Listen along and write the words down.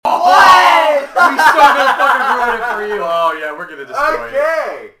still gonna fucking ruin it for you. Oh yeah, we're gonna destroy it.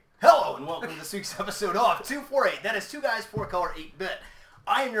 Okay. Hello and welcome to this week's episode of 248. That is 2 guys, 4 color, 8-bit.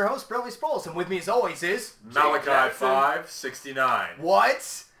 I am your host, Bradley Sproles, and with me as always is... Malachi Jackson. 569.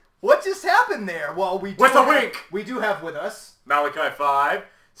 What? What just happened there? Well, we do With a have, wink. We do have with us... Malachi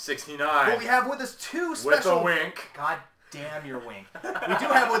 569. But we have with us two special... With a wink. God damn your wink. We do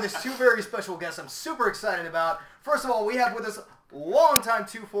have with us two very special guests I'm super excited about. First of all, we have with us longtime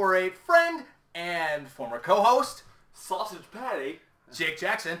 248 friend and former co-host... Sausage patty. Jake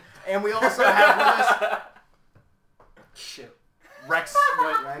Jackson. And we also have with us... Shit. Rex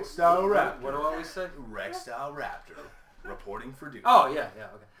Style Raptor. What do I always say? Rex Style Raptor. Reporting for duty. Oh, yeah,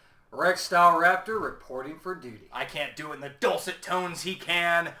 okay. Rex Style Raptor reporting for duty. I can't do it in the dulcet tones he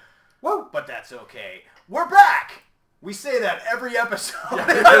can. Whoa! But that's okay. We're back! We say that every episode.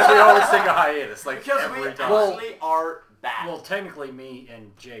 Because we always take a hiatus, like Because every we time. actually are back. Well, technically, me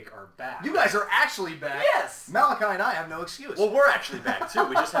and Jake are back. You guys are actually back. Yes. Malachi and I have no excuse. Well, we're actually back too.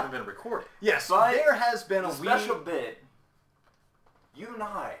 We just haven't been recording. yes, but there has been a a special bit. You and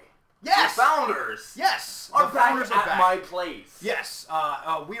I, Yes! the founders, Yes! are the back founders at are back. my place. Yes,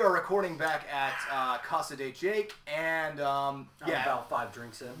 we are recording back at Casa de Jake, and I'm yeah, about 5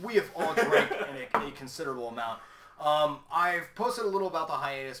 drinks in. we have all drank in a considerable amount. I've posted a little about the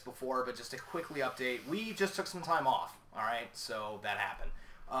hiatus before, but just to quickly update, we just took some time off. All right, so that happened.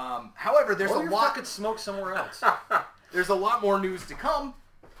 However, there's Or a you lot. fucking smoke somewhere else. There's a lot more news to come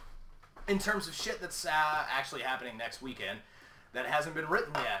in terms of shit that's actually happening next weekend that hasn't been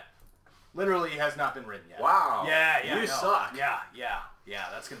written yet. Literally has not been written yet. Wow. Yeah. You no. suck. Yeah.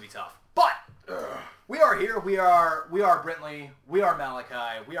 That's gonna be tough. But we are here. We are Brintley. We are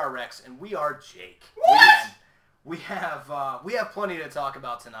Malachi. We are Rex, and we are Jake. And we have plenty to talk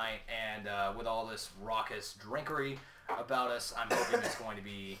about tonight, and with all this raucous drinkery about us, I'm hoping it's going to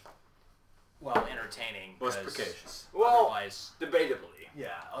be entertaining. Was 'cause precocious. Well, otherwise, debatably. yeah.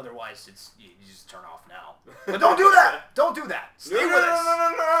 Otherwise, you just turn off now. But don't do that. Don't do that. Stay No, with us.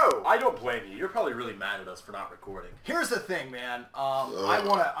 no. I don't blame you. You're probably really mad at us for not recording. Here's the thing, man.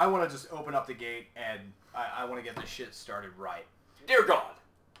 I wanna just open up the gate, and I wanna get this shit started right. Dear God.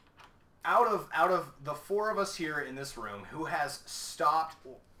 Out of the 4 of us here in this room, who has stopped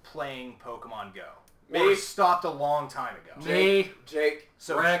playing Pokemon Go? Or Me. stopped a long time ago. Me, Jake.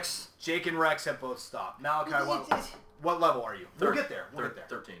 So Rex. Jake and Rex have both stopped. Malachi, what level are you? We'll get there.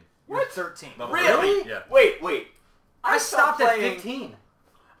 13. You're 13. Level Really? 13, Yeah. Wait. I stopped at playing- 15.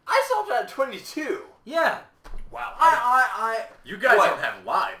 I stopped at 22. Yeah. Wow. You guys What? don't have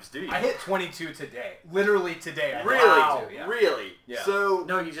lives, do you? I hit 22 today. Literally today. I hit Really? 22, yeah. Really? Yeah. So,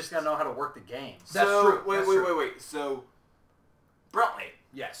 No, you just gotta know how to work the games. That's true. That's true. Wait. So, Brentley,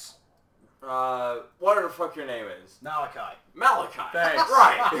 Yes. whatever the fuck your name is. Malachi. Malachi. Thanks.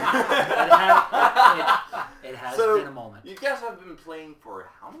 Right. It has So, been a moment. You guys have been playing for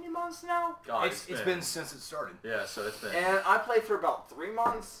how many months now? God, It's been since it started. Yeah, so it's been. And I played for about 3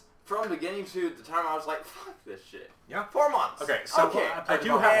 months. From beginning to the time I was like, fuck this shit. Yeah. 4 months. Okay, so Okay. I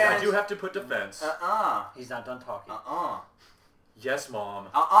do have to put defense. He's not done talking. Yes, Mom.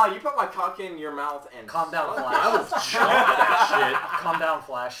 You put my cock in your mouth and... Calm down, suck Flash. I will jump that Calm down,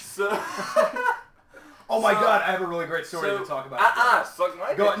 Flash. So... Oh my So- God! I have a really great story to talk about. Suck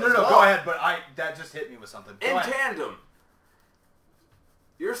my Go, dick no, as well. go ahead. But that just hit me with something. Go In ahead. tandem,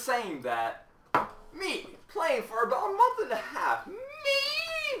 you're saying that me playing for about a month and a half,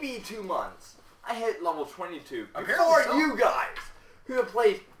 maybe 2 months, I hit level 22 Apparently before so. you guys, who have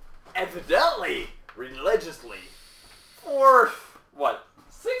played evidently religiously for what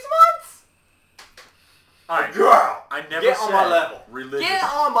 6 months? Alright, Girl, I never get said on my level. religious. Get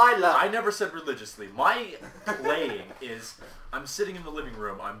on my level. I never said religiously. My playing is I'm sitting in the living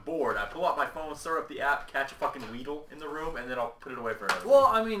room, I'm bored, I pull out my phone, start up the app, catch a fucking Weedle in the room, and then I'll put it away for another Well,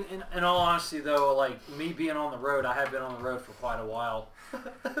 I mean, in all honesty, though, like, me being on the road, I have been on the road for quite a while.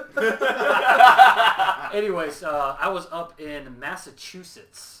 Anyways, I was up in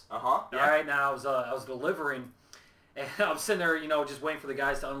Massachusetts. Uh-huh. All right, now I was delivering, and I'm sitting there, just waiting for the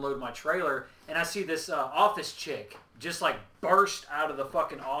guys to unload my trailer, and I see this office chick just, like, burst out of the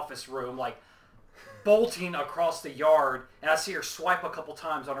fucking office room, like, bolting across the yard, and I see her swipe a couple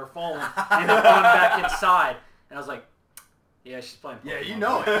times on her phone, and then run back inside, and I was like, yeah, she's playing Pokemon. Yeah, you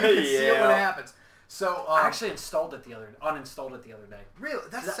know it. You can see it when it Yeah. happens. So I actually uninstalled it the other day. really,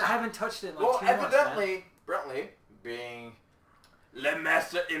 that's I haven't touched it in like Well, 2 months, man. evidently, Brentley, being Le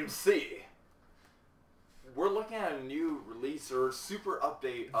Master MC, we're looking at a new release or super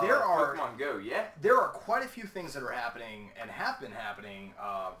update of Pokemon Go, yeah? there are quite a few things that are happening and have been happening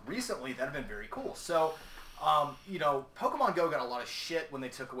recently that have been very cool. So You know, Pokemon Go got a lot of shit when they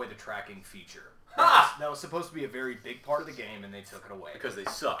took away the tracking feature. Ha! That was supposed to be a very big part of the game, and they took it away. Because they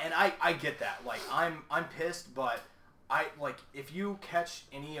suck. And I get that. Like, I'm pissed, but if you catch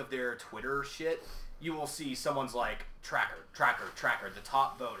any of their Twitter shit, you will see someone's like, tracker. The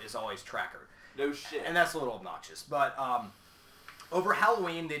top vote is always tracker. No shit. And that's a little obnoxious. But over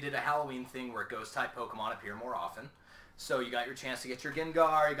Halloween, they did a Halloween thing where Ghost-type Pokemon appear more often. So you got your chance to get your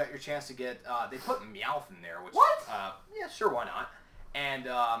Gengar, you got your chance to get, they put Meowth in there, which... What? Yeah, sure, why not? And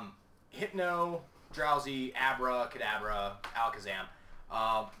Hypno, Drowsy, Abra, Kadabra,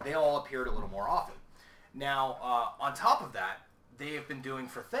 Alakazam, they all appeared a little more often. Now, on top of that, they have been doing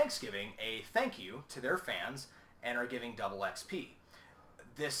for Thanksgiving a thank you to their fans and are giving double XP.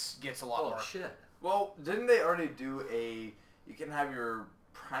 This gets a lot more... Oh, shit. Well, didn't they already do a... You can have your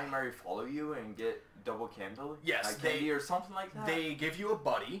primary follow you and get double candy? Yes, like candy or something like that? They give you a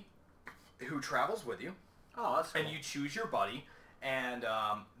buddy who travels with you, Oh, that's cool. and you choose your buddy, and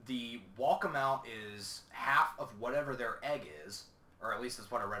the walk amount is half of whatever their egg is, or at least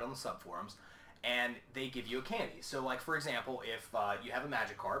that's what I read on the subforums, and they give you a candy. So, like, for example, if you have a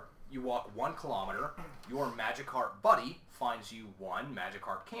Magikarp, you walk 1 kilometer, your Magikarp buddy finds you 1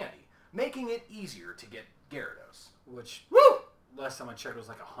 Magikarp candy, making it easier to get Gyarados. Which, Woo! last time I checked, it was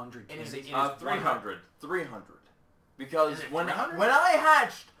like 100 It is- candies. it is 300. 300. Because Is it when 300? I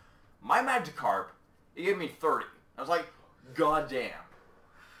hatched my Magikarp, it gave me 30. I was like, God damn.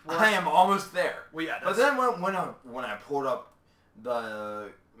 I am almost there. Well, yeah, But that's- then when I pulled up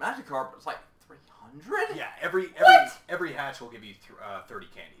the Magikarp, it's like 300? Yeah, every hatch will give you 30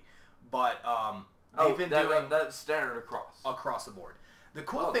 candy. But they've been doing... that's standard across the board. The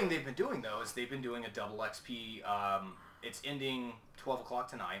cool thing they've been doing, though, is they've been doing a double XP. It's ending 12 o'clock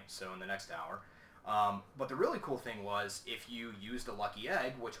tonight, so in the next hour. But the really cool thing was, if you used a lucky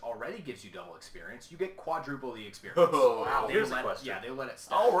egg, which already gives you double experience, you get quadruple the experience. Oh, wow. They Here's let, a question. Yeah, they let it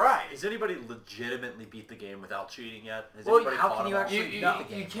stack. All right. Has anybody legitimately beat the game without cheating yet? Has Well, anybody how caught can you them all? actually You, beat you, the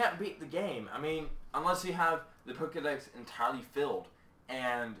game? you can't beat the game. I mean, unless you have the Pokedex entirely filled,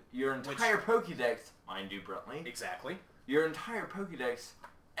 and your entire Pokedex, mind you, Brentley, Exactly. your entire Pokedex,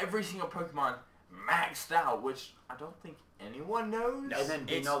 every single Pokemon maxed out, which I don't think anyone knows. And then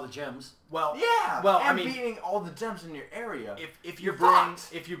beating all the gyms. Well, Yeah. Well, and I mean, beating all the gems in your area. if You're you bring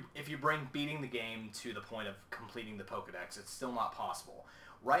fucked. if you bring beating the game to the point of completing the Pokedex, it's still not possible.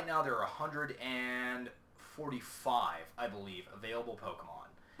 Right now, there are 145, I believe, available Pokemon.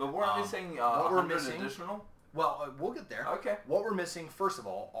 But weren't they saying what we're 100 missing- additional? Well, we'll get there. Okay. What we're missing, first of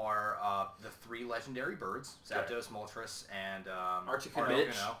all, are the 3 legendary birds: Zapdos, Moltres, and Articuno.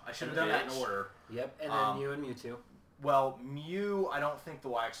 Articuno. I should have done that in order. Yep, and then you and Mewtwo. Well, Mew, I don't think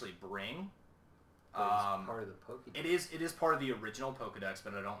they'll actually bring. But it's part of the Pokédex. It is part of the original Pokedex,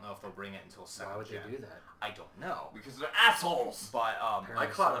 but I don't know if they'll bring it until second Why would gen. they do that? I don't know. Because they're assholes. But I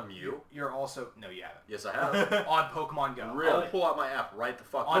caught a Mew. You're also no, you haven't. Yes, I have. On Pokemon Go. Really? I'll pull out my app right the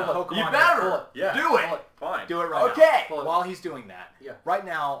fuck On now. Pokemon You Go. better. Pull it. Yeah. Do it. Pull it. Fine. Do it right Okay. now. While he's doing that. Yeah. Right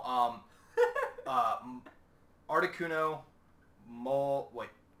now, Articuno,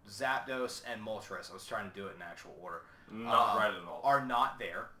 Zapdos, and Moltres. I was trying to do it in actual order. Not right at all. Are not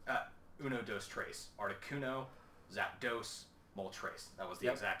there. Uno, dos, tres. Articuno, Zapdos, Moltres. That was the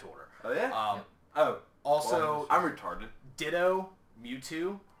Yep. exact order. Oh yeah. Um, Oh. Also, Well, I'm retarded. Ditto,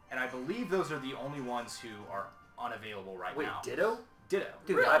 Mewtwo, and I believe those are the only ones who are unavailable right Wait, now. Ditto? Ditto.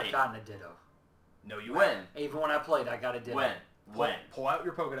 Dude, Really? I've gotten a Ditto. No, you When? haven't. Even when I played, I got a Ditto. When? Pull out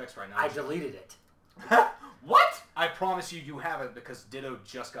your Pokedex right now. I deleted it. What? I promise you haven't, because Ditto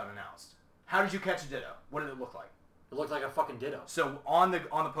just got announced. How did you catch a Ditto? What did it look like? It looked like a fucking Ditto. So on the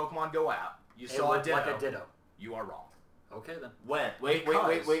Pokemon Go app, you It saw a looked Ditto. like a Ditto. You are wrong. Okay, then. When? Wait.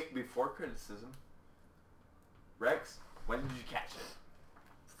 Because- Before criticism. Rex, when did you catch it?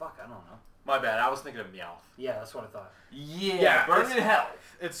 Fuck, I don't know. My bad. I was thinking of Meowth. Yeah, that's what I thought. Yeah, burn it's- in hell.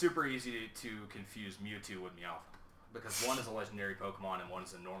 It's super easy to confuse Mewtwo with Meowth, because one is a legendary Pokemon and one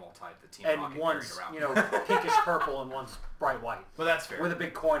is a normal type that Team And Rocket one's, carried around. pinkish purple and one's bright white. But that's fair. With a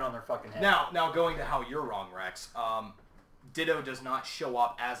big coin on their fucking head. Now going to how you're wrong, Rex. Ditto does not show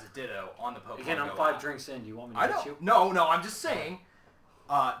up as a Ditto on the Pokemon Again, I'm Go 5 app. drinks in. Do you want me to I hit know. you? No, I'm just saying.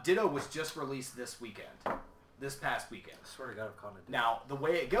 Ditto was just released this past weekend. I swear to God, I've caught a Ditto. Now, the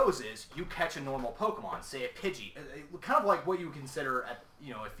way it goes is you catch a normal Pokemon, say a Pidgey, kind of like what you would consider,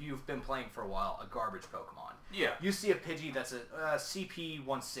 if you've been playing for a while, a garbage Pokemon. Yeah. You see a Pidgey that's a CP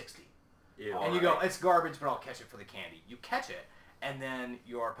 160. Ew. And you go, it's garbage, but I'll catch it for the candy. You catch it, and then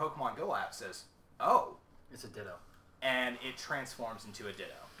your Pokemon Go app says, oh, It's a Ditto. and it transforms into a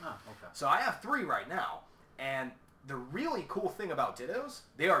Ditto. Oh, okay. So I have 3 right now, and the really cool thing about Dittos,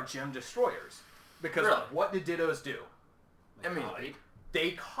 they are gym destroyers. Because Really? what do Dittos do? Emulate.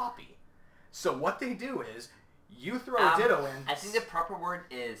 They copy. So what they do is, you throw a Ditto in. I think the proper word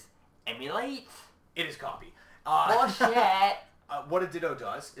is emulate. It is copy. Bullshit. What a Ditto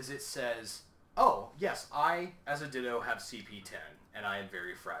does is it says, oh, yes, I, as a Ditto, have CP10, and I am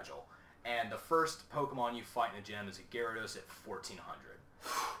very fragile. And the first Pokemon you fight in a gym is a Gyarados at 1400.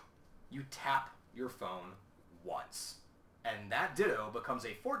 You tap your phone once, and that Ditto becomes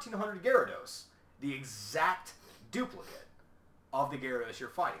a 1400 Gyarados, the exact duplicate of the Gyarados you're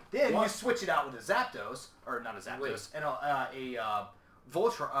fighting. Then you switch it out with a Zapdos, or not a Zapdos, and a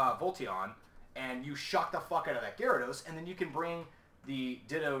Voltion, and you shock the fuck out of that Gyarados, and then you can bring the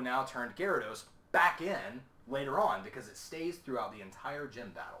Ditto now turned Gyarados back in later on because it stays throughout the entire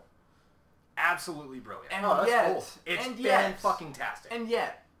gym battle. Absolutely brilliant. And that's yet, cool. It's and yet, fucking tastic. And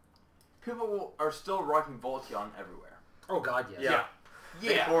yet, people are still rocking Voltion everywhere. Oh God, yes. Yeah.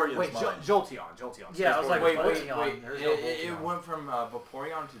 Vaporeon's Wait, mine. Jolteon. Yeah, I was like, Wait. Voltion. There's no It Voltion. went from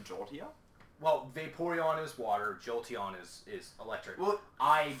Vaporeon to Jolteon? Well, Vaporeon is water. Jolteon is electric. Well,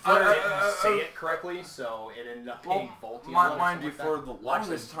 I didn't say it correctly, so it ended up being Volteon. Mind you, something for like the Actually,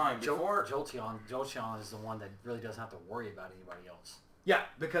 longest time, before... Jolteon is the one that really doesn't have to worry about anybody else. yeah,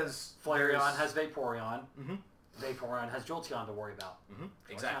 because Flareon has Vaporeon. Mhm. Vaporeon has Jolteon to worry about.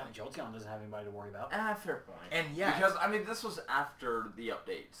 Exactly. Jolteon doesn't have anybody to worry about. fair point. And yeah, Because, I mean, this was after the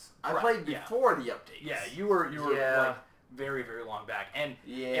updates. I Correct, played yeah. before the updates. yeah, you were Yeah. like very, very long back. And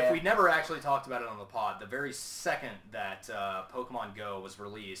Yeah. if we never actually talked about it on the pod, the very second that Pokemon Go was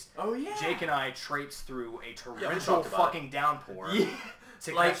released, Oh, yeah. Jake and I traipsed through a we torrential talked about fucking downpour Yeah.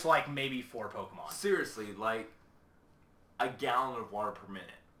 to Like- catch like maybe 4 Pokemon. Seriously, like, a gallon of water per minute.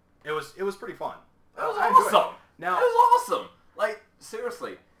 It was pretty fun. That was I enjoyed it. awesome. Now, That was awesome. Like,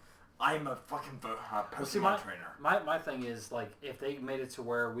 seriously. I'm a fucking Pokemon See, trainer. my thing is, like, if they made it to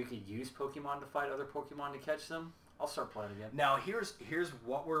where we could use Pokemon to fight other Pokemon to catch them, I'll start playing again. Now here's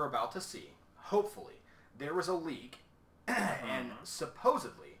what we're about to see. Hopefully, there was a leak, and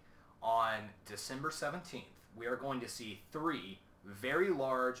supposedly on December 17th, we are going to see 3 very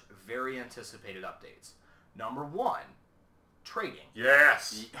large, very anticipated updates. Number 1, trading.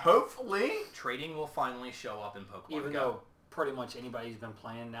 Yes. Hopefully. Trading will finally show up in Pokemon Even Go. though pretty much anybody who's been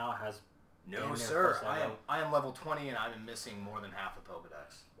playing now has... No, damn near sir. close to I am level 20, and I'm missing more than half a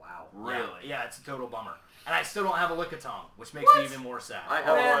Pokedex. Wow. Really? Yeah, it's a total bummer. And I still don't have a Lickitung, which makes me What? even more sad. I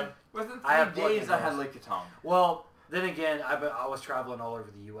have Man, one. within 3 I have days, I had Pokeballs. Lickitung. Well, then again, I was traveling all over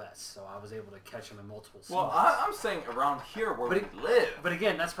the U.S., so I was able to catch them in multiple Well, spots. I'm saying around here where But we live. But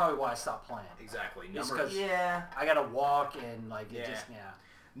again, that's probably why I stopped playing. Exactly. It's Number 'cause- Yeah. I gotta walk and, like, it Yeah. just,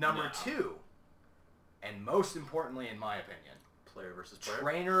 Number No. 2, and most importantly in my opinion, Player versus player.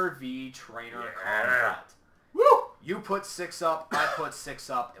 trainer v trainer Yeah. combat. Woo! You put 6 up, I put 6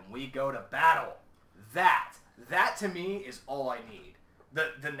 up, and we go to battle. That to me is all I need.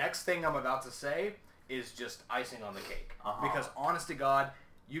 The next thing I'm about to say is just icing on the cake. Uh-huh. Because honest to God,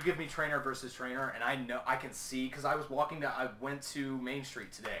 you give me trainer versus trainer, and I know I can see because I went to Main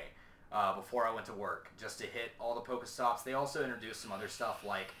Street today before I went to work just to hit all the Pokestops. They also introduced some other stuff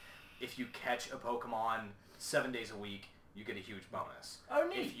like if you catch a Pokemon 7 days a week, you get a huge bonus. Oh,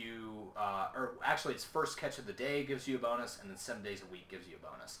 neat. If you, or actually it's first catch of the day gives you a bonus, and then 7 days a week gives you a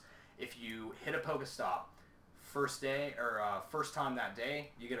bonus. If you hit a Pokestop first day, or first time that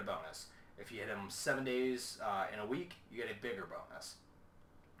day, you get a bonus. If you hit them 7 days in a week, you get a bigger bonus.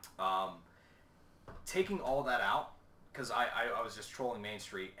 Taking all that out, because I was just trolling Main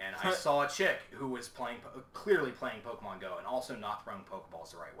Street, and I saw a chick who was clearly playing Pokemon Go, and also not throwing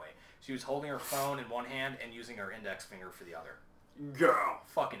Pokeballs the right way. She was holding her phone in one hand and using her index finger for the other. Girl.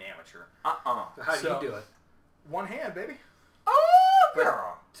 Fucking amateur. Uh-uh. How do So- you do it? One hand, baby. Oh,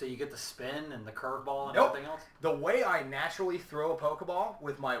 girl. So you get the spin and the curveball and Nope. everything else? The way I naturally throw a Pokeball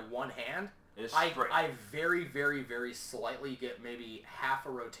with my one hand, It's I straight. very, very, very slightly get maybe half a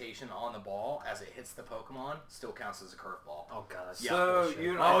rotation on the ball as it hits the Pokemon. Still counts as a curveball. Oh, God, that's So bullshit.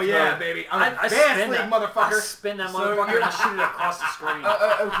 you Oh I yeah, throw- baby! I'm I advanced spin league, that motherfucker. I spin that So motherfucker you're- and I shoot it across the screen.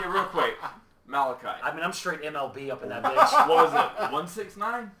 Okay, real quick. Malachi. I mean, I'm straight MLB up in that bitch. What was it?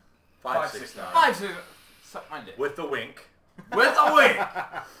 169? 569. 569. Suck my dick. With the wink. With a wing.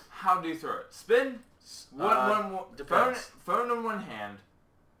 How do you throw it? Spin? One, depends. phone in one hand.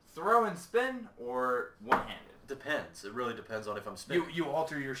 Throw and spin, or one-handed? Depends. It really depends on if I'm spinning. You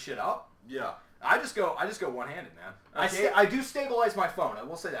alter your shit up. Yeah. I just go one-handed, man. Okay. I do stabilize my phone. I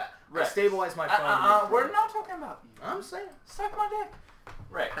will say that. I Rex. stabilize my phone. We're not talking about you. I'm saying. Suck my dick.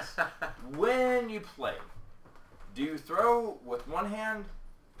 Rex, when you play, do you throw with one hand,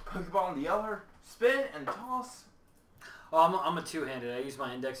 Pokeball in the other, spin and toss? Oh, I'm a two-handed. I use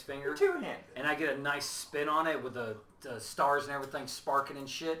my index finger. You're two-handed. And I get a nice spin on it with the stars and everything sparking and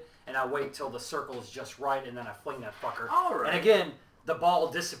shit. And I wait till the circle is just right, and then I fling that fucker. All right. And again, the ball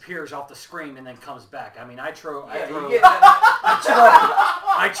disappears off the screen and then comes back. I mean, I throw a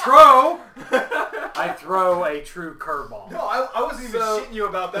true curveball. No, I wasn't even shitting you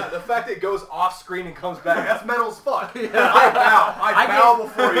about that. The fact that it goes off screen and comes back, that's metal as fuck. Yeah. I bow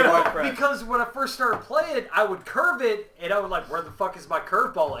before you, my friend. Because when I first started playing, I would curve it, and I would like, where the fuck is my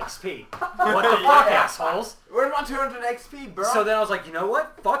curveball XP? What the fuck, assholes? Where's my 200 XP, bro? So then I was like, you know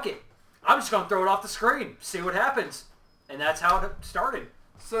what? Fuck it. I'm just going to throw it off the screen, see what happens. And that's how it started.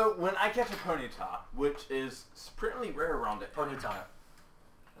 So when I catch a Ponyta, which is pretty rare around it. Ponyta.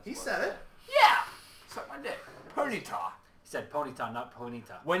 He said it. Yeah! Suck my dick. Ponyta. He said Ponyta, not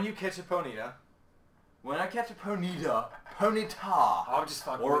Ponyta. When you catch a Ponyta. When I catch a Ponyta. I'm just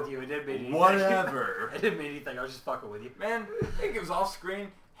fucking Or with you. It didn't mean anything. whatever. It didn't mean anything. I was just fucking with you. Man, it goes off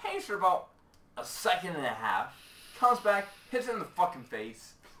screen, hangs for about a second and a half, comes back, hits it in the fucking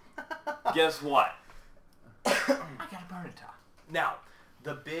face. Guess what? I got a Ponyta. Now,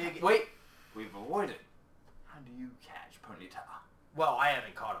 the big... Wait, we've avoided. How do you catch Ponyta? Well, I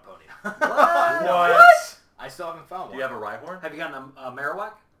haven't caught a Ponyta. What? I still haven't found one. Do you have a Rhyhorn? Have you gotten a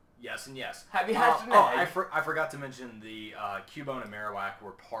Marowak? Yes and yes. Have you hatched an I egg? forgot to mention the Cubone and Marowak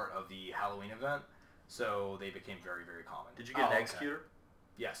were part of the Halloween event, so they became very, very common. Did you get an okay. executor?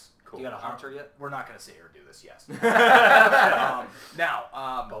 Yes. Cool. You got a hunter yet? We're not going to sit here and do this, yes. Now, now,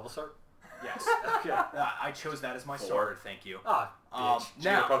 Bulbasaur? yes. Okay. I chose that as my 4. starter, thank you. Ah, bitch. Did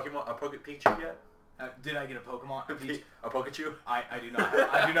you get a Pokemon, a Pikachu yet? Did I get a Pokemon? A Pikachu? I do not have,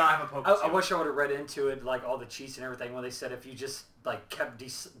 I do not have a Pokemon. I wish I would have read into it, like all the cheats and everything, when they said if you just like kept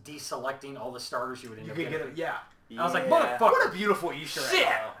deselecting all the starters, you would end You up could getting get it, yeah. I was like, Yeah. motherfucker. What a beautiful Easter egg. Shit!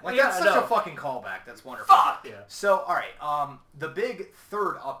 Like, Yeah, that's I such know. a fucking callback. That's wonderful. Fuck! Yeah. So, alright, the big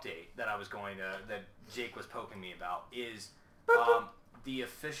third update that I was that Jake was poking me about is the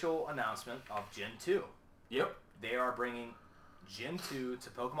official announcement of Gen 2. Yep. They are bringing Gen 2 to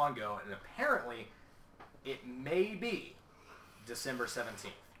Pokemon Go, and apparently it may be December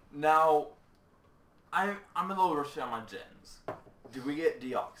 17th. Now, I'm a little rusty on my gens. Do we get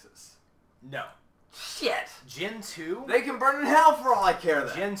Deoxys? No. Shit! Gen 2? They can burn in hell for all I care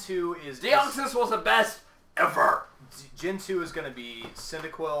then. Gen 2 is... Deoxys was the best ever! Gen 2 is going to be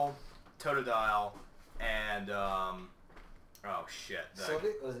Cyndaquil, Totodile, and, oh shit.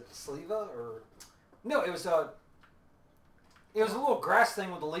 Was it Sliva or... No, it was a little grass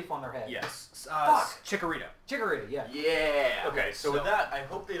thing with a leaf on their head. Yes. Fuck. Chikorita. Chikorita, yeah. Yeah! Okay, so with that, I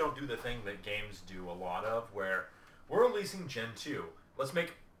hope they don't do the thing that games do a lot of, where we're releasing Gen 2. Let's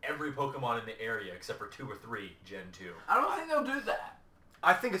make every Pokemon in the area, except for 2 or 3, Gen 2. I don't think they'll do that.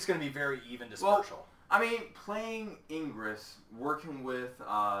 I think it's going to be very even dispersal. I mean, playing Ingress, working with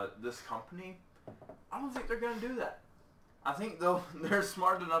this company, I don't think they're going to do that. I think they're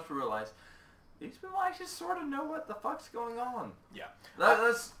smart enough to realize these people actually sort of know what the fuck's going on. Yeah.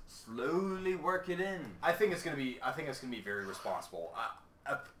 Let's slowly work it in. I think it's going to be very responsible.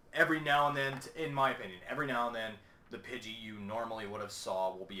 Every now and then, in my opinion, every now and then, the Pidgey you normally would have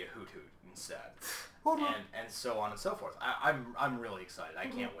saw will be a Hoot Hoot instead, and so on and so forth. I'm really excited. I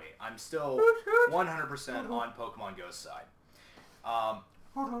can't wait. I'm still 100% on Pokemon Go's side.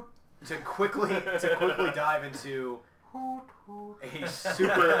 To quickly dive into a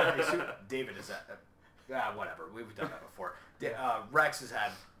super David is that whatever, we've done that before. Rex has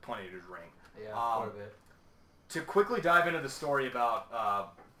had plenty to drink. Yeah, quite a bit. To quickly dive into the story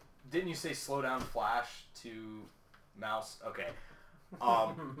about didn't you say slow down Flash to Mouse? Okay.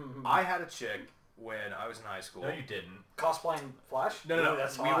 I had a chick when I was in high school. No, you didn't. Cosplaying Flash? No.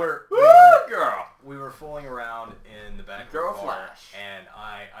 That's we hot. were Girl! we were fooling around in the back Girl of a car, Flash. and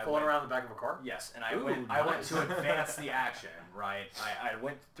I Fooling went, around the back of a car? Yes, and I Ooh, went nice. to advance the action. Right, I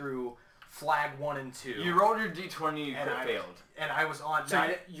went through flag 1 and 2. You rolled your D20, you and I failed. and I was on. So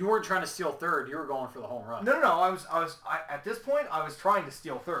you weren't trying to steal third, you were going for the home run. No. At this point, I was trying to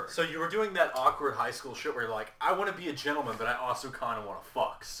steal third. So you were doing that awkward high school shit where you're like, I want to be a gentleman, but I also kind of want to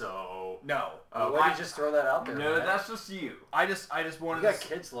fuck, so... No. Why did you just throw that out there? No, man? that's just you. I just You wanted got to...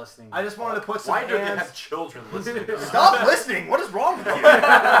 kids listening. I just wanted to put some Why do they hands... have children listening to us? Stop listening! What is wrong with you?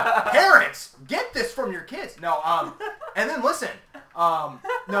 Parents, get this from your kids. No, and then listen. No,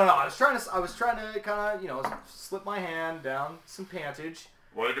 I was trying to kind of, slip my hand down some pantage.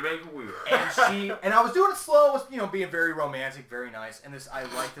 Way to make it weird. And I was doing it slow, was, being very romantic, very nice. And I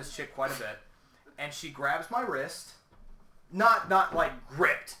like this chick quite a bit. And she grabs my wrist, not like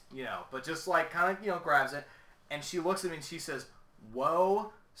gripped, but just like kind of, grabs it. And she looks at me and she says,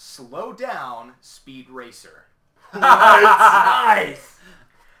 "Whoa, slow down, Speed Racer." Nice.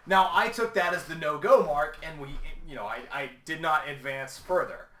 Now, I took that as the no-go mark, and I did not advance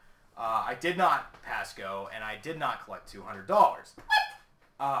further. I did not pass go, and I did not collect $200.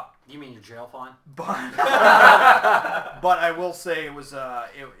 You mean your jail fine? But I will say it was I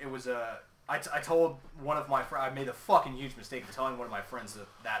told one of my friends, I made a fucking huge mistake of telling one of my friends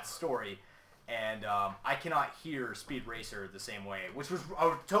that story, and I cannot hear Speed Racer the same way, which was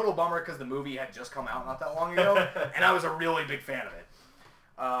a total bummer because the movie had just come out not that long ago, and I was a really big fan of it.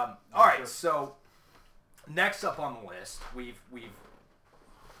 All right, so next up on the list, we've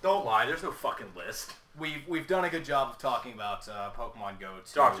Don't lie, there's no fucking list. we've done a good job of talking about Pokemon Go.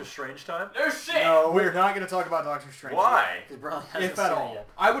 Doctor Strange time? No shit. No, we're not going to talk about Doctor Strange. Why? Because Brilliant hasn't If at seen all. it yet.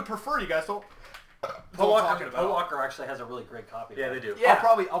 I would prefer you guys don't talk it about. Walker actually has a really great copy. Yeah, they do. Yeah. I'll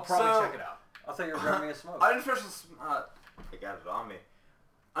probably So- check it out. I thought you were grabbing me a smoke. Unofficial. I got it on me.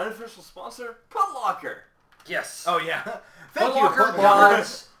 Unofficial sponsor, Foot Locker. Yes. Oh yeah. Thank Foot you. Locker Foot Locker.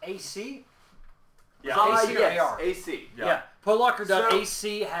 does AC. Yeah. AC or Yes, AR? AC. Yeah.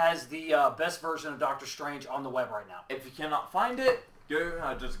 Footlocker.ac So- has the best version of Doctor Strange on the web right now. If you cannot find it,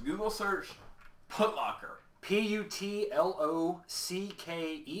 go just Google search Foot Locker.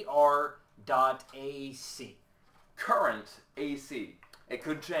 PUTLOCKER.AC. Current AC. It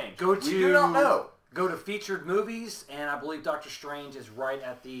could change. Go We do not know. Go to featured movies, and I believe Doctor Strange is right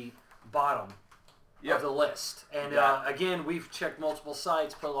at the bottom Yep. of the list. And Yeah. again, we've checked multiple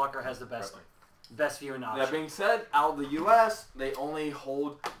sites. Footlocker has the best viewing option. That being said, out of the U.S., they only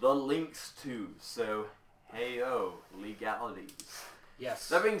hold the links to. So, hey-o, legalities. Yes.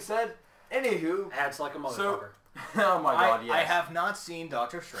 That being said, anywho, Ads like a motherfucker. so, oh my god, yes. I have not seen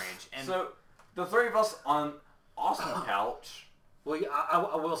Doctor Strange, and So, the three of us on Austin couch. Well, yeah, I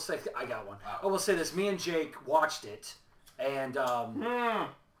will say I got one. I will say this: me and Jake watched it, and I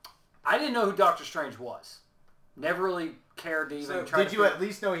didn't know who Doctor Strange was. Never really cared to even So, try. did to you figure- at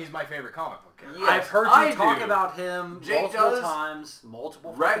least know he's my favorite comic book character? Yes, I've heard you I talk do. about him Jake multiple does. times,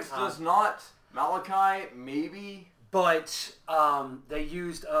 multiple Rex fucking times. does not. Malachi, maybe. But they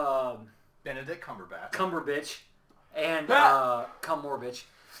used Benedict Cumberbatch. Cumberbitch and Ah. Cummorbitch,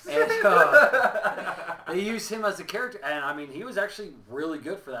 and they used him as a character. And I mean, he was actually really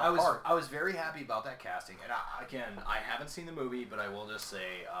good for that part. I was very happy about that casting, and I haven't seen the movie, but I will just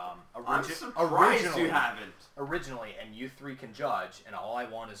say, I'm surprised you haven't. originally, and you three can judge, and all I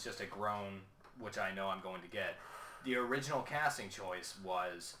want is just a groan, which I know I'm going to get. The original casting choice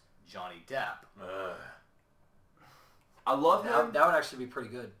was Johnny Depp. I love him. That would actually be pretty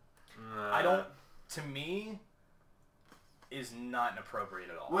good. I don't. To me, is not inappropriate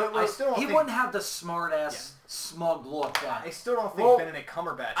at all. Wait, I still don't He think, wouldn't have the smart ass, smug look that. I still don't think Well, Benedict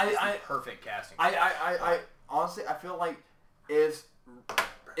Cumberbatch is the perfect casting. I honestly, I feel like if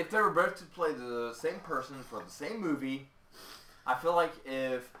they were both to play the same person for the same movie, I feel like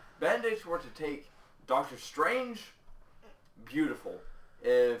if Benedict were to take Doctor Strange, beautiful.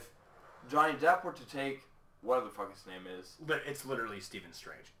 If Johnny Depp were to take whatever the fuck his name is, But it's literally Stephen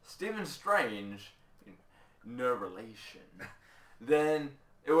Strange. Stephen Strange, no relation, then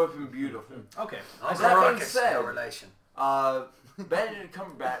it would have been beautiful. Okay. That being said, no relation. Benedict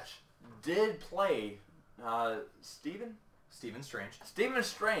Cumberbatch did play Stephen Stephen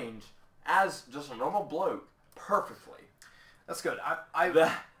Strange. as just a normal bloke perfectly. That's good.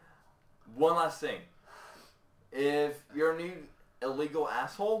 One last thing. If you're a new illegal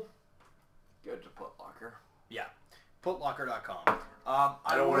asshole, go to Foot Locker. Yeah. Footlocker.com. I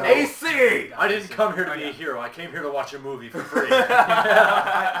don't will- know. AC! I didn't come here to be a hero. I came here to watch a movie for free.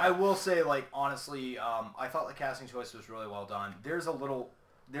 I will say, like, honestly, I thought the casting choice was really well done. There's a little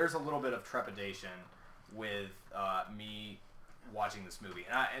bit of trepidation with me watching this movie,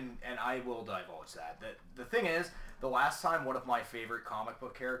 and I will divulge that. The thing is, the last time one of my favorite comic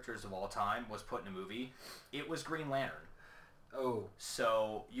book characters of all time was put in a movie, it was Green Lantern. Oh,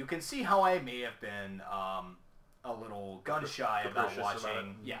 So you can see how I may have been a little gun shy about Capricious about watching.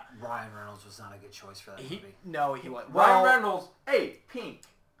 it. Yeah, Ryan Reynolds was not a good choice for that movie. he was. Ryan Reynolds. Hey, Pink.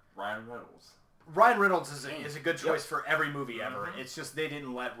 Ryan Reynolds. Ryan Reynolds is a good choice for every movie ever. Mhm. It's just they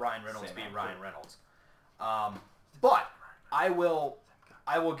didn't let Ryan Reynolds Same be actor. Ryan Reynolds. But I will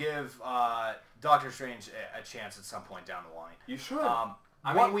give Doctor Strange a chance at some point down the line. You should.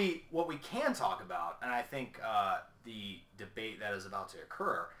 What we can talk about, and I think the debate that is about to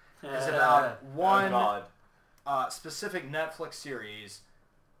occur is about Oh, one God. specific Netflix series,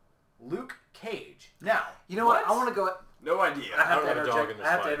 Luke Cage. Now, You know what? What? I want to go. No idea. I have don't to have a dog interject. in this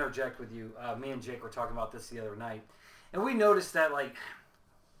I have to fight. interject with you. Me and Jake were talking about this the other night, and we noticed that like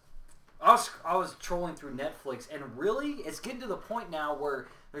I was trolling through Netflix, and really, it's getting to the point now where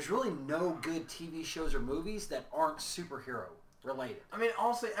there's really no good TV shows or movies that aren't superhero related. I mean,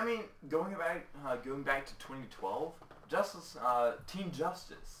 honestly, going back to 2012, Team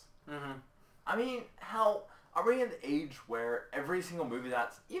Justice. Mm-hmm. I mean, hell, are we in the age where every single movie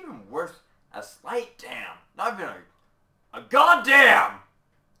that's even worth a slight damn, not even a goddamn,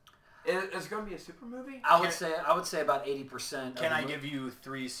 is going to be a super movie? I would say about 80%. Can I give you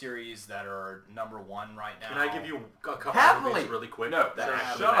 3 series that are number 1 right now? Can I give you a couple Happily. of movies really quick? No, that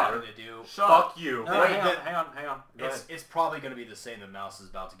have shut up. nothing to do? Fuck you. No, Wait, hang on. Go ahead. It's probably going to be the same that Mouse is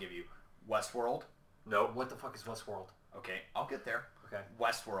about to give you. Westworld. Nope. What the fuck is Westworld? Okay, I'll get there. Okay.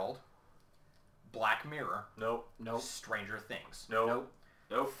 Westworld. Black Mirror. Nope. Nope. Stranger Things. Nope.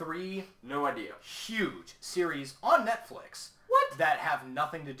 Nope. 3 No idea. huge series on Netflix. What? That have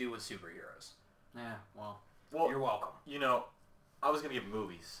nothing to do with superheroes. Yeah, well. Well, You're welcome. you know, I was gonna give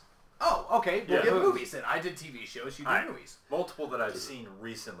movies. Oh, okay. We'll Yeah. give movies then. I did TV shows. You did Alright. movies. Multiple that I've seen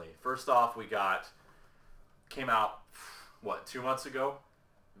recently. First off, came out, 2 months ago?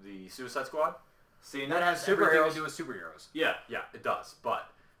 The Suicide Squad? See, That has everything to do with superheroes. Yeah, it does. But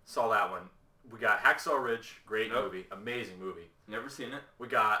saw that one. We got Hacksaw Ridge, great Nope. movie, amazing movie. Never seen it. We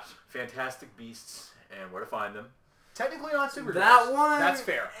got Fantastic Beasts and Where to Find Them. Technically not superheroes. That one. That's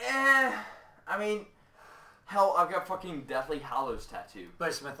fair. I mean, hell, I've got fucking Deathly Hallows tattoo. But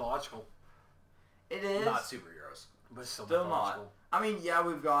it's mythological. It is. Not superheroes. But it's still Still mythological. not. I mean, yeah,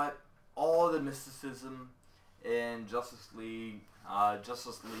 we've got all the mysticism in Justice League,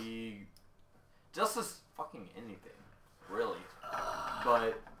 Justice fucking anything, really.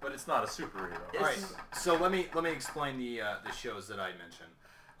 But it's not a superhero. It's- All right. So let me explain the shows that I mentioned.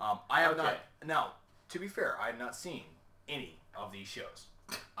 I have not. Now, to be fair, I have not seen any of these shows.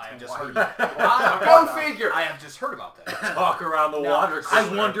 I have just heard. Go figure. I have just heard about them. Talk around the No, water I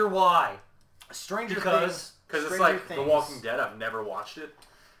cooler. wonder why. Stranger Because- Things. Because it's Stranger like The Things. Walking Dead. I've never watched it.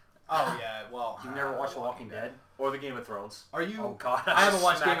 Oh yeah. Well, You've never watched The Walking Dead? Or The Game of Thrones. Are you? Oh god. I haven't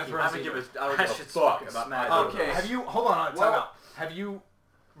watched Smack Game of you. I Thrones. don't give a, I I don't give a should fuck fucking about smack either you. of Okay. those. Have you? Hold on. Time Well- out. Have you,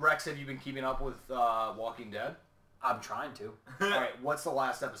 Rex? Have you been keeping up with Walking Dead? I'm trying to. All right. What's the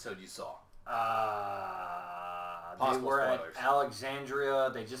last episode you saw? They Possible were spoilers. at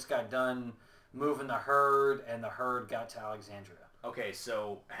Alexandria. They just got done moving the herd, and the herd got to Alexandria. Okay.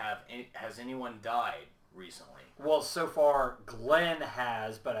 So has anyone died recently? Well, so far, Glenn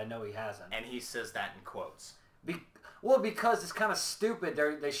has, but I know he hasn't. And he says that in quotes. Because it's kind of stupid.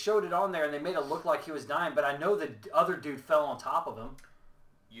 They showed it on there, and they made it look like he was dying, but I know the other dude fell on top of him.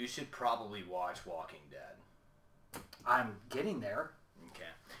 You should probably watch Walking Dead. I'm getting there. Okay.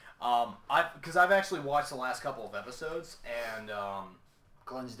 I've actually watched the last couple of episodes, and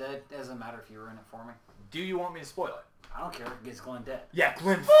Glenn's dead. It doesn't matter if you ruin it for me. do you want me to spoil it? I don't care. It gets Glenn dead. Yeah,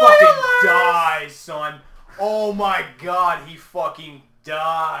 Glenn fucking dies, son. Oh my god, he fucking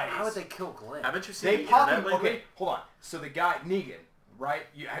dies. How would they kill Glenn? Haven't you seen They the pop him. internet lately? Okay, hold on. So the guy Negan, right?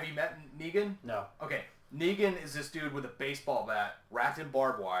 Have you met Negan? No. Okay, Negan is this dude with a baseball bat wrapped in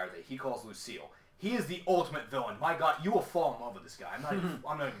barbed wire that he calls Lucille. He is the ultimate villain. My God, you will fall in love with this guy. I'm not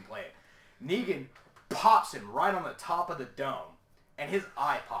even playing. Negan pops him right on the top of the dome, and his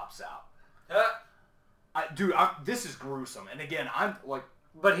eye pops out. Dude, this is gruesome. And again, I'm like,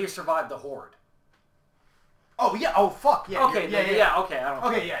 But he survived the horde. oh yeah, oh fuck yeah. Okay, yeah, okay. I don't.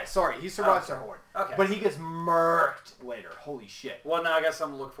 Okay, yeah. Sorry, he survives the horde. Okay. But he gets murked later. Holy shit. Well, now I got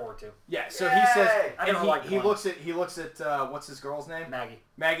something to look forward to. Yeah. So he says, I and don't like he one. looks at what's his girl's name? Maggie.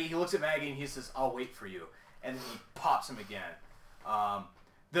 Maggie. He looks at Maggie and he says, "I'll wait for you," and then he pops him again.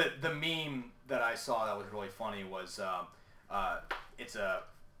 The meme that I saw that was really funny was it's a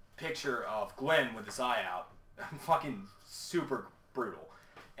picture of Glenn with his eye out, fucking super brutal,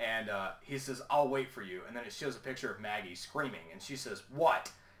 and he says, "I'll wait for you," and then it shows a picture of Maggie screaming, and she says,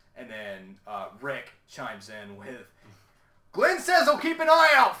 "What?" And then Rick chimes in with, "Glenn says he'll keep an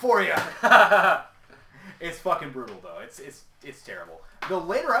eye out for you." It's fucking brutal though. It's terrible. The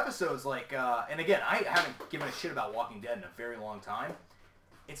later episodes, like, and again, I haven't given a shit about Walking Dead in a very long time.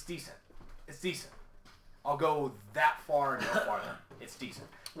 It's decent. It's decent. I'll go that far and no farther. It's decent.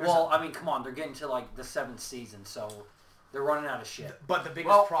 Well, I mean, come on. They're getting to, like, the 7th season, so they're running out of shit. But the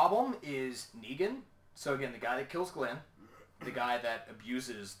biggest problem is Negan. So again, the guy that kills Glenn, the guy that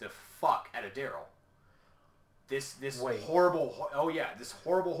abuses the fuck out of Daryl. This Wait. horrible, oh yeah, this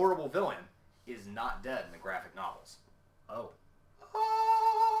horrible villain is not dead in the graphic novels. Oh.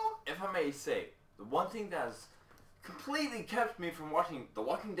 If I may say, the one thing that has completely kept me from watching The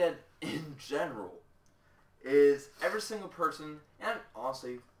Walking Dead in general is every single person, and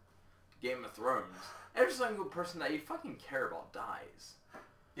honestly, Game of Thrones, every single person that you fucking care about dies.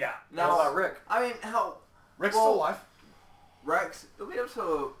 Yeah. Now, How about Rick? I mean, hell, Rick's well, still alive. Rex, you'll be able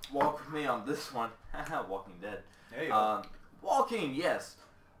to walk with me on this one. Walking Dead. There you go. Walking, yes.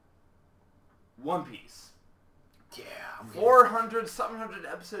 One Piece. Yeah. 400, 700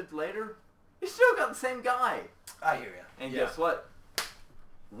 episodes later, you still got the same guy. I hear you. And Yeah. guess what?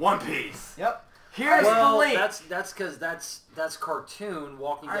 One Piece. Yep. Here's Well, the link. that's because that's cartoon.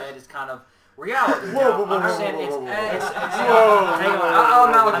 Walking Dead is kind of reality. Whoa, Now, whoa, whoa, understand whoa, it's, whoa, whoa, it's, whoa. it's, Whoa. hang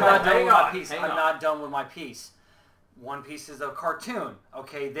on. I'm not done hang with my on, piece. hang I'm on. not done with my piece. One Piece is a cartoon.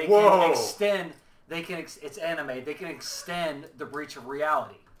 Okay, they Whoa. can extend. It's anime. They can extend the breach of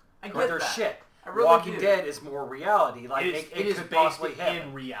reality. I But get their that. shit. I really Walking do. Dead is more reality. Like It it is could based possibly happen.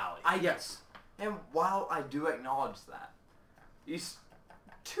 in reality. Yes. And while I do acknowledge that,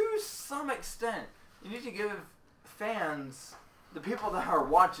 to some extent, you need to give fans, the people that are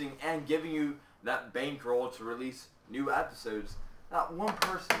watching and giving you that bankroll to release new episodes, that one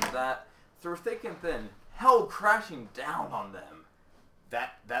person that, through thick and thin, hell crashing down on them.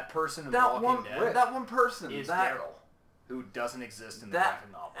 That person in That Walking one, Dead that one person, is that Daryl, who doesn't exist in the that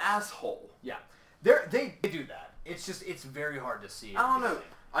graphic novel. asshole. Yeah, they do that. It's very hard to see. I don't know.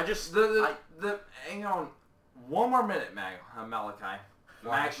 I just Hang on, one more minute, Malachi.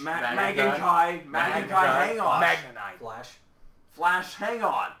 Flash. Magnankai, hang on. Magnanite. Flash, hang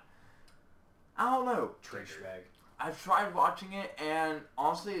on. I don't know. Trish bag. I've tried watching it, and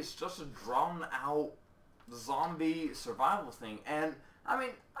honestly, it's just a drawn-out zombie survival thing. And, I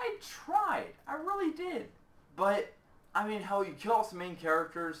mean, I tried. I really did. But, I mean, how you kill off the main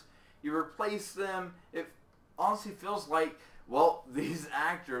characters, you replace them, it honestly feels like, well, these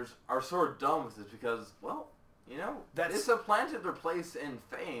actors are sort of done with this because, well, you know, they supplanted their place in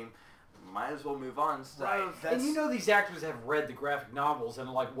fame. Might as well move on instead of... And you know these actors have read the graphic novels and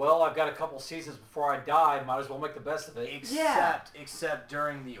are like, well, I've got a couple seasons before I die. Might as well make the best of it. Except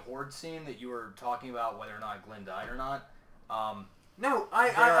during the horde scene that you were talking about, whether or not Glenn died or not. No,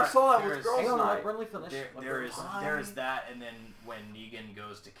 I saw that with Girls Hang on, Night. let Brinley finish. There is that, and then when Negan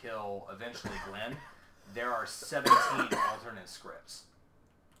goes to kill eventually Glenn, there are 17 alternate scripts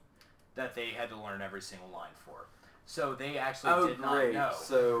that they had to learn every single line for. So they actually did not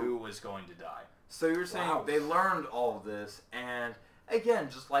know who was going to die. So you're saying they learned all of this, and again,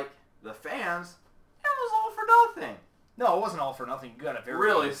 just like the fans, it was all for nothing. No, it wasn't all for nothing. You got a very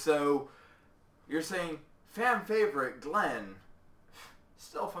Really? So you're saying fan favorite Glenn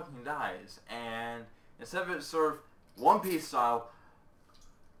still fucking dies, and instead of it sort of One Piece style,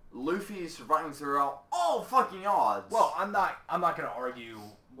 Luffy surviving throughout all fucking odds. Well, I'm not going to argue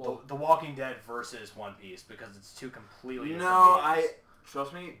the Walking Dead versus One Piece because it's two completely different mediums.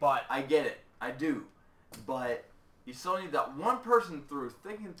 Trust me, but I get it. I do. But you still need that one person through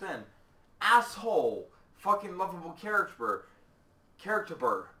thick and thin, asshole, fucking lovable character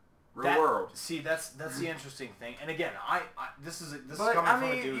world. See, that's the interesting thing. And again, this is But coming I from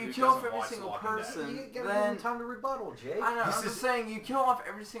a mean, dude you who kill off doesn't every watch The single Walking Dead. person. You gotta Then give them time to rebuttal, Jake. I know. This I'm is- just saying, you kill off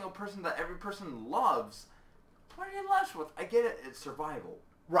every single person that every person loves. What are you left with? I get it. It's survival.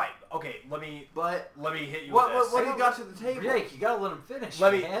 Right. Okay. Let me hit you with What this. do you got to the table? Jake, you gotta let him finish,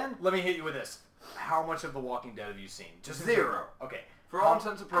 Let me hit you with this. How much of The Walking Dead have you seen? Just Zero. Okay. For all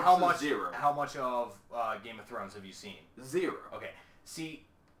intents and purposes, zero. How much of Game of Thrones have you seen? Zero. Okay. See,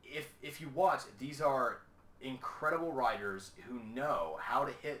 if you watch, these are incredible writers who know how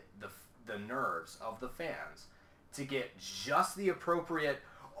to hit the nerves of the fans to get just the appropriate,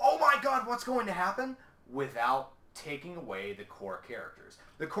 oh my god, what's going to happen? Without taking away the core characters.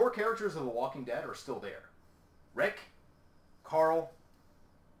 The core characters of The Walking Dead are still there. Rick, Carl,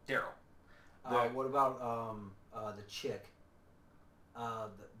 Daryl. What about the chick?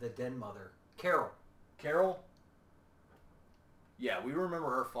 The den mother. Carol. Carol? Yeah, we remember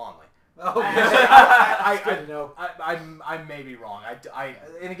her fondly. Oh, I may be wrong.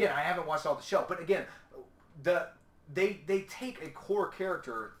 And again, I haven't watched all the show, but again, they take a core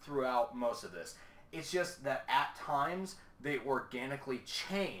character throughout most of this. It's just that at times they organically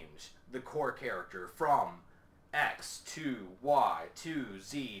change the core character from X to Y to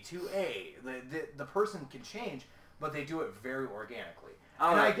Z to A. The person can change, but they do it very organically.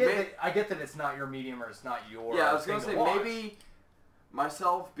 And I get that it's not your medium or it's not your I was thing gonna say watch. maybe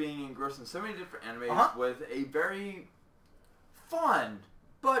myself being engrossed in so many different animes with a very fun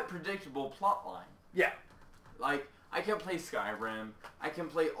but predictable plot line. Yeah. Like, I can play Skyrim. I can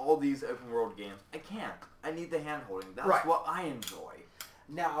play all these open world games. I can't. I need the hand holding. That's what I enjoy.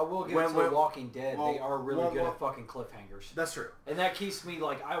 Now, I will give it to Walking Dead. They are really good at fucking cliffhangers. That's true. And that keeps me,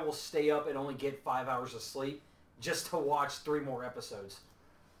 like, I will stay up and only get 5 hours of sleep just to watch 3 more episodes.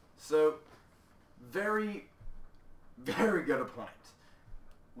 So, very, very good a point.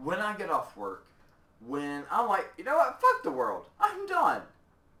 when I get off work, when I'm like, you know what, fuck the world, I'm done.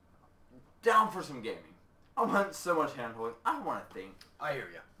 Down for some gaming. I want so much hand-holding. I want to think. I hear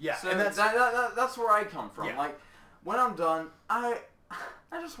you. Yeah, So and that's that's where I come from. Yeah. Like, when I'm done, I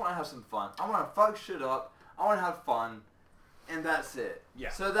just want to have some fun. I want to fuck shit up. I want to have fun, and that's it. Yeah.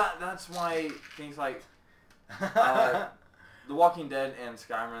 So that's why things like The Walking Dead and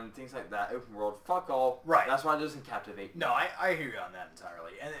Skyrim, things like that, open world, fuck all. Right. That's why it doesn't captivate me. No, I hear you on that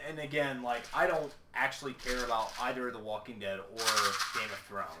entirely. And again, like, I don't actually care about either The Walking Dead or Game of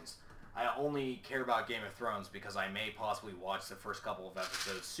Thrones. I only care about Game of Thrones because I may possibly watch the first couple of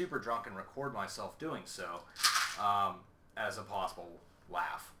episodes super drunk and record myself doing so as a possible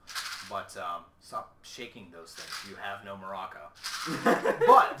laugh. But stop shaking those things. You have no maraca.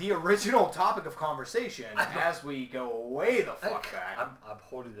 But the original topic of conversation, as we go way the fuck back. I'm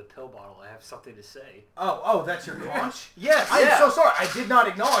holding the pill bottle. I have something to say. Oh, that's your conch? Yes. I'm Yeah. so sorry. I did not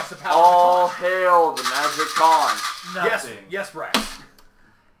acknowledge the power All of the conch. hail the magic conch. Yes, Rex.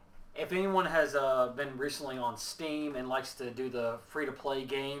 If anyone has been recently on Steam and likes to do the free-to-play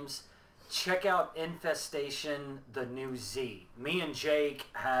games, check out Infestation: The New Z. Me and Jake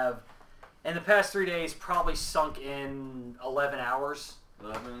have, in the past 3 days, probably sunk in 11 hours.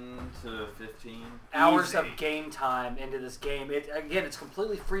 11 to 15. Hours Easy. of game time into this game. It's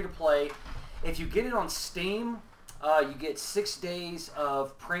completely free-to-play. If you get it on Steam, you get 6 days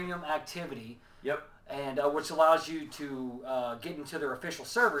of premium activity. Yep. And which allows you to get into their official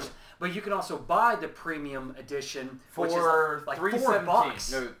servers, but you can also buy the premium edition which For is like $3.17.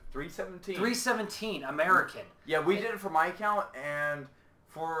 $4. No, $3.17. $3.17 American. Yeah, we did it for my account, and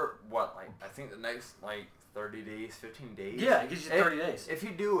for what, like, I think the next, like, 30 days, 15 days? Yeah, it gives you 30 days. If you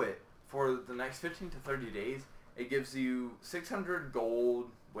do it for the next 15 to 30 days, it gives you 600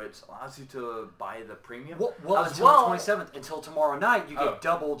 gold, which allows you to buy the premium. Well, As until well- the 27th, until tomorrow night, you get Oh.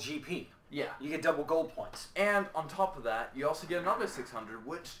 double GP. Yeah. You get double gold points. And on top of that, you also get another 600,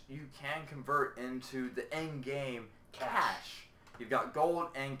 which you can convert into the in-game cash. You've got gold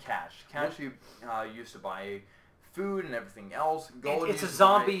and cash. Cash you used to buy food and everything else. Gold It's a used to buy-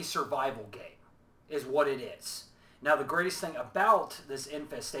 zombie survival game, is what it is. Now, the greatest thing about this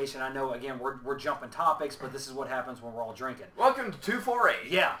infestation, I know, again, we're jumping topics, but this is what happens when we're all drinking. Welcome to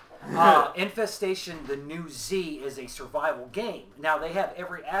 248. Yeah. Infestation, the New Z, is a survival game. Now, they have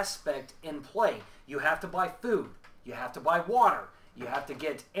every aspect in play. You have to buy food. You have to buy water. You have to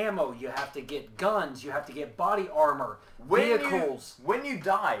get ammo. You have to get guns. You have to get body armor, vehicles. When you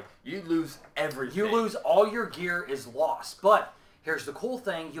die, you lose everything. You lose all your gear is lost. But here's the cool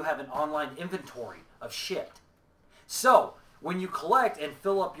thing. You have an online inventory of shit. So, when you collect and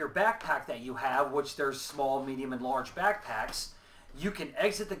fill up your backpack that you have, which there's small, medium, and large backpacks, you can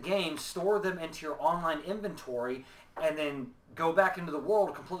exit the game, store them into your online inventory, and then go back into the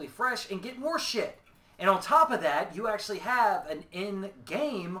world completely fresh and get more shit. And on top of that, you actually have an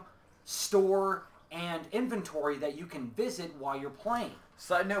in-game store and inventory that you can visit while you're playing.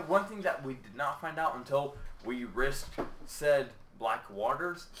 Side note, one thing that we did not find out until we risked said Black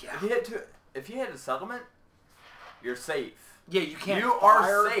Waters. Yeah. If you hit a settlement, you're safe. Yeah, you can't You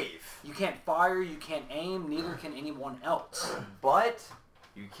fire. are safe. You can't fire, you can't aim, neither can anyone else. But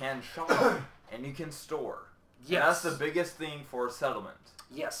you can shop and you can store. And Yes. that's the biggest thing for a settlement.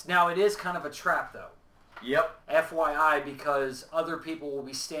 Yes. Now, it is kind of a trap, though. Yep. FYI, because other people will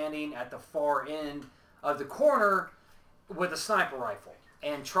be standing at the far end of the corner with a sniper rifle.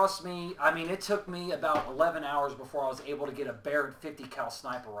 And trust me, I mean, it took me about 11 hours before I was able to get a Barrett 50 cal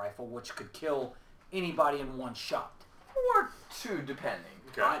sniper rifle, which could kill anybody in one shot. Or two, depending.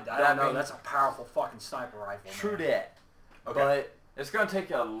 Okay. I don't know. That's a powerful fucking sniper rifle. True man. that. Okay. But it's going to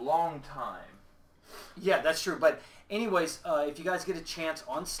take a long time. Yeah, that's true. But anyways, if you guys get a chance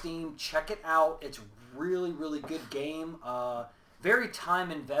on Steam, check it out. It's really, really good game. Very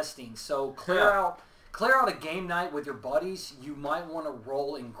time investing. So clear out a game night with your buddies. You might want to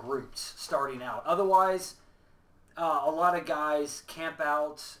roll in groups starting out. Otherwise, a lot of guys camp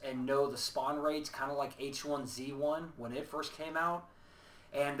out and know the spawn rates, kind of like H1Z1 when it first came out,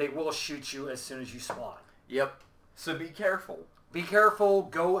 and they will shoot you as soon as you spawn. Yep. So be careful. Be careful,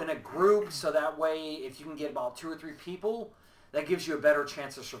 go in a group, so that way if you can get about 2 or 3 people, that gives you a better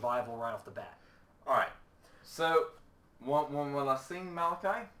chance of survival right off the bat. Alright. So, one last thing,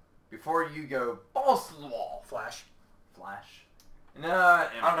 Malachi. Before you go balls to the wall. Flash. No, I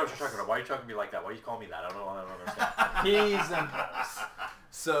don't know what you're talking about. Why are you talking to me like that? Why are you calling me that? I don't understand. He's impulse.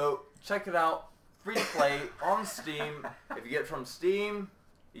 So, check it out. Free to play on Steam. If you get it from Steam,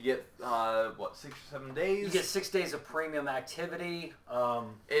 You get 6 or 7 days. You get 6 days of premium activity.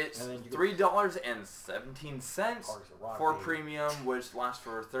 It's and then you $3.17 Parks are rocking. for premium, which lasts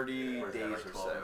for 30 Or is that days like or 12? so.